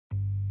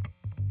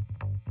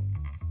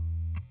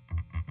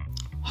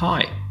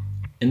Hi!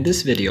 In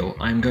this video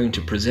I'm going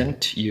to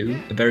present to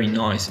you a very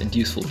nice and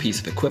useful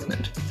piece of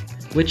equipment,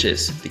 which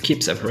is the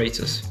Kipp's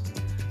apparatus.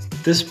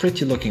 This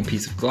pretty looking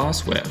piece of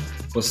glassware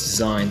was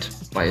designed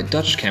by a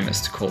Dutch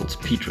chemist called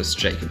Petrus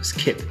Jacobus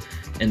Kipp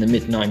in the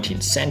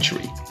mid-19th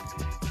century.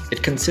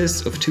 It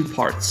consists of two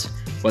parts,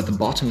 where the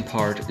bottom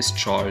part is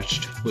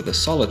charged with a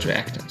solid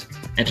reactant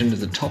and into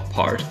the top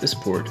part is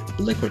poured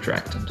a liquid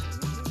reactant.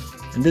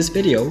 In this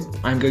video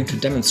I'm going to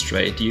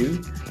demonstrate to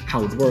you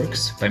how it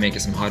works by making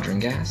some hydrogen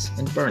gas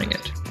and burning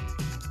it.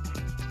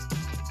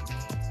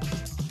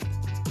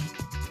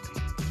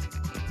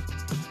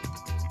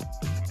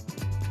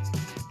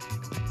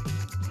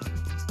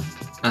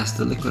 As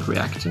the liquid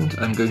reactant,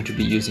 I'm going to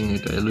be using a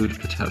dilute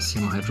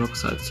potassium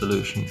hydroxide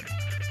solution.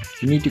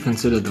 You need to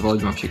consider the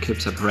volume of your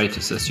Kipp's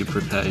apparatus as you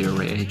prepare your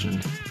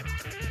reagent.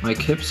 My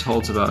Kipp's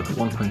holds about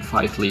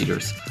 1.5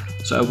 liters,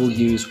 so I will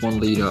use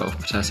 1 liter of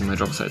potassium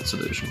hydroxide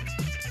solution.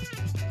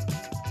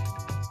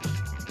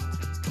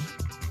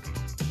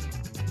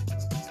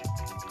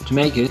 To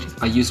make it,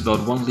 I use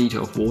about 1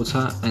 liter of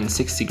water and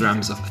 60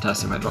 grams of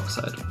potassium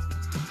hydroxide.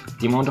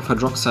 The amount of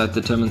hydroxide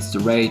determines the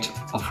rate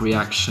of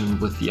reaction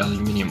with the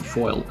aluminium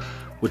foil,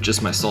 which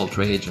is my salt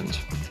reagent.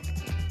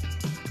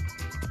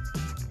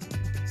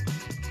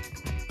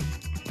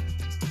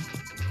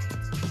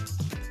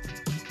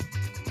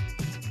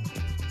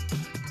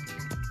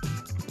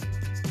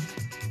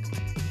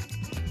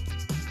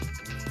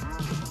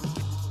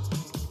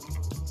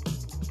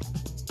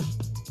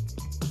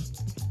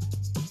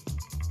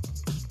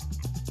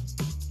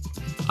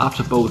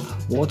 After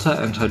both water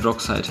and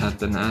hydroxide have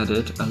been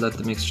added, I let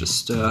the mixture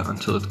stir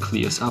until it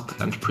clears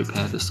up and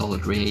prepare the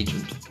solid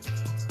reagent.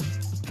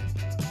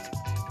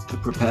 To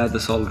prepare the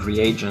solid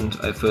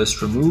reagent, I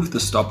first remove the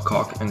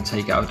stopcock and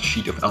take out a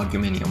sheet of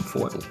aluminium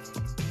foil.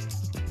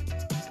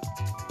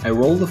 I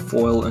roll the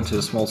foil into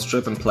a small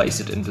strip and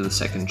place it into the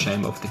second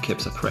chamber of the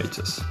Kipp's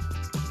apparatus.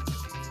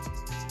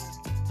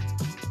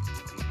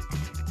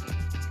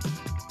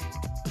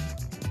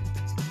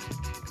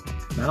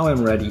 Now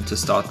I'm ready to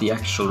start the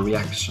actual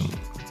reaction.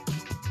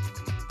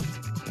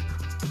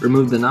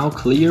 Remove the now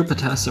clear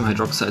potassium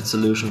hydroxide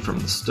solution from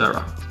the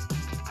stirrer.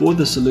 Pour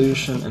the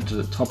solution into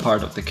the top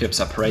part of the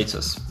Kipp's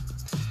apparatus.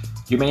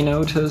 You may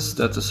notice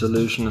that the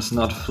solution is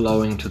not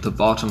flowing to the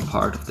bottom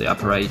part of the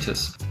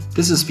apparatus.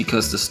 This is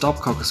because the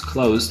stopcock is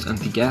closed and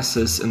the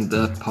gases in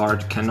that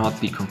part cannot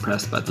be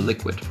compressed by the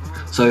liquid.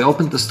 So I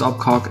opened the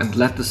stopcock and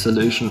let the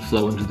solution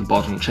flow into the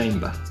bottom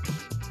chamber.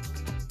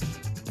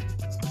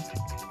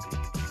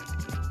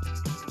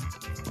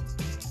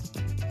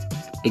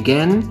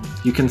 Again,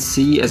 you can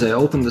see as I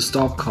open the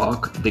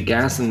stopcock, the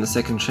gas in the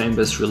second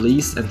chamber is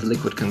released and the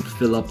liquid can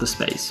fill up the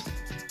space.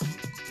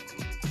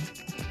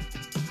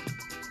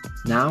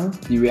 Now,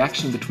 the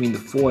reaction between the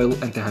foil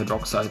and the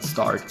hydroxide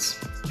starts.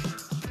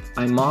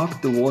 I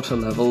mark the water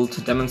level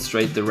to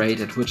demonstrate the rate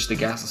at which the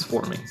gas is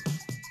forming.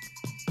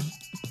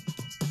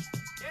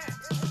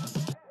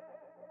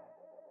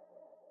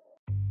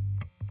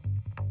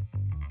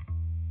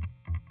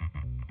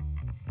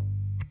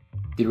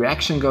 The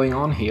reaction going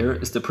on here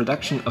is the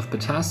production of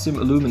potassium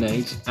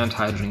aluminate and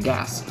hydrogen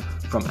gas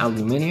from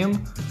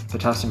aluminium,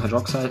 potassium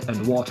hydroxide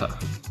and water.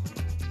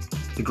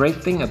 The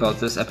great thing about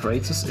this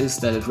apparatus is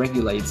that it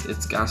regulates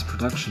its gas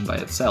production by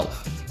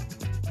itself.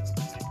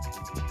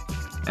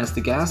 As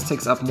the gas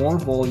takes up more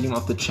volume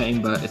of the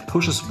chamber, it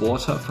pushes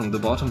water from the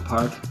bottom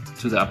part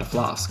to the upper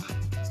flask.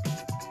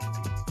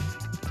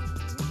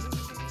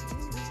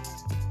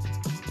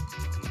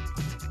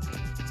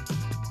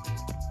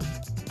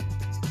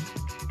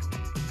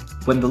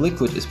 When the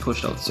liquid is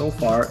pushed out so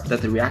far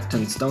that the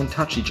reactants don't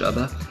touch each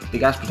other, the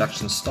gas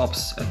production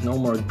stops and no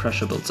more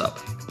pressure builds up.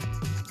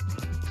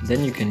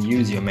 Then you can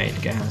use your made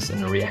gas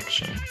in a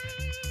reaction.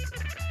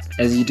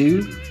 As you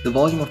do, the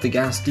volume of the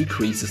gas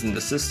decreases in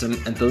the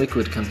system and the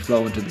liquid can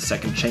flow into the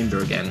second chamber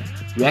again,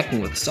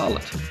 reacting with the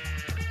solid.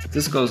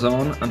 This goes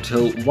on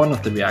until one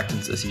of the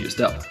reactants is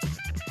used up.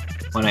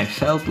 When I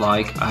felt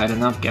like I had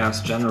enough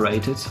gas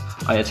generated,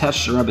 I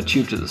attached a rubber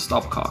tube to the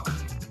stopcock.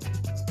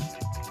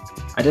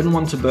 I didn't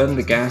want to burn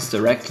the gas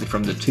directly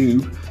from the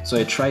tube, so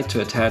I tried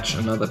to attach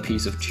another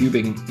piece of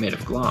tubing made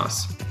of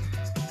glass.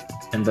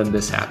 And then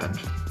this happened.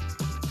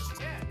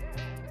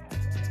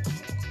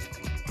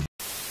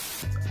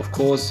 Of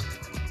course,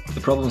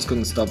 the problems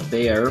couldn't stop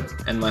there,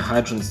 and my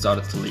hydrant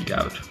started to leak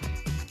out.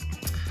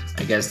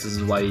 I guess this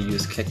is why you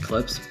use kick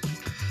clips.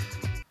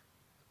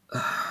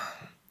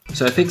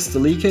 So I fixed the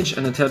leakage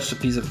and attached a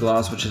piece of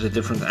glass which had a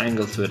different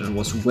angle to it and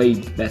was way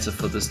better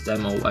for this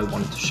demo I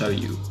wanted to show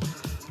you.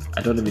 I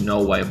don't even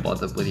know why I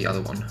bothered with the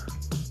other one.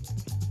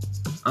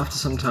 After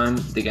some time,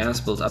 the gas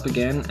built up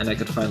again and I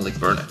could finally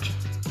burn it.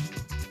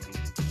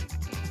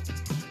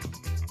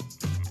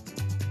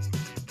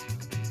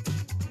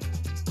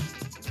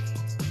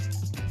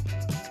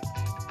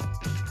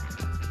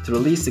 To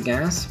release the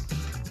gas,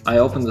 I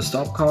opened the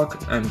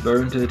stopcock and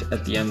burned it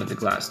at the end of the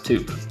glass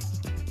tube.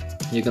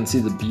 You can see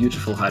the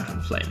beautiful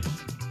hydrogen flame.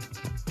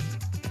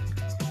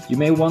 You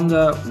may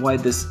wonder why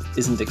this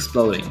isn't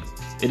exploding.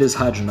 It is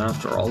hydrogen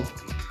after all.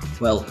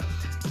 Well,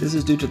 This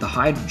is due to the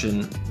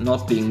hydrogen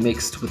not being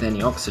mixed with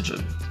any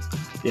oxygen.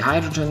 The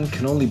hydrogen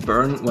can only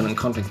burn when in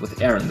contact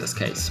with air in this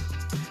case,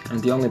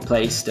 and the only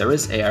place there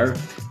is air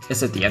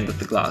is at the end of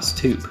the glass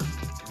tube,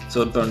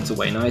 so it burns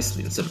away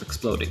nicely instead of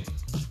exploding.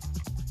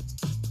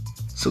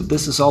 So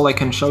this is all I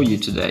can show you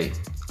today.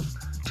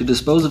 To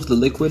dispose of the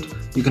liquid,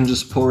 you can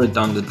just pour it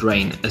down the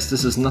drain, as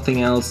this is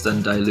nothing else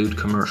than dilute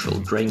commercial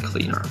drain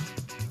cleaner.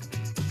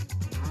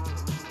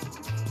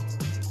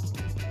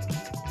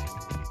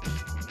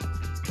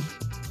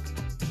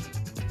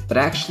 But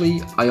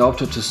actually, I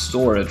opted to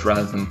store it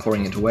rather than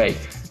pouring it away,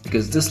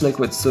 because this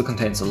liquid still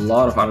contains a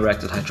lot of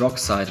unreacted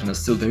hydroxide and is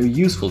still very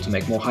useful to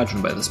make more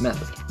hydrogen by this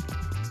method.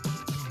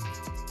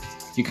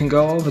 You can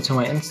go over to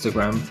my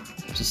Instagram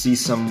to see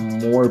some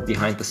more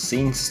behind the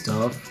scenes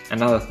stuff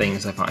and other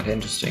things I find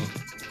interesting.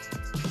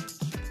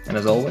 And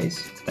as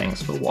always,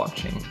 thanks for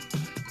watching.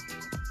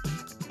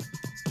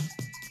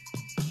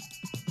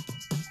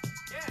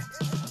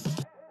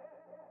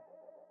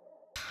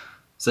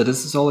 So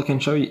this is all I can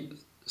show you.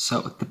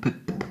 So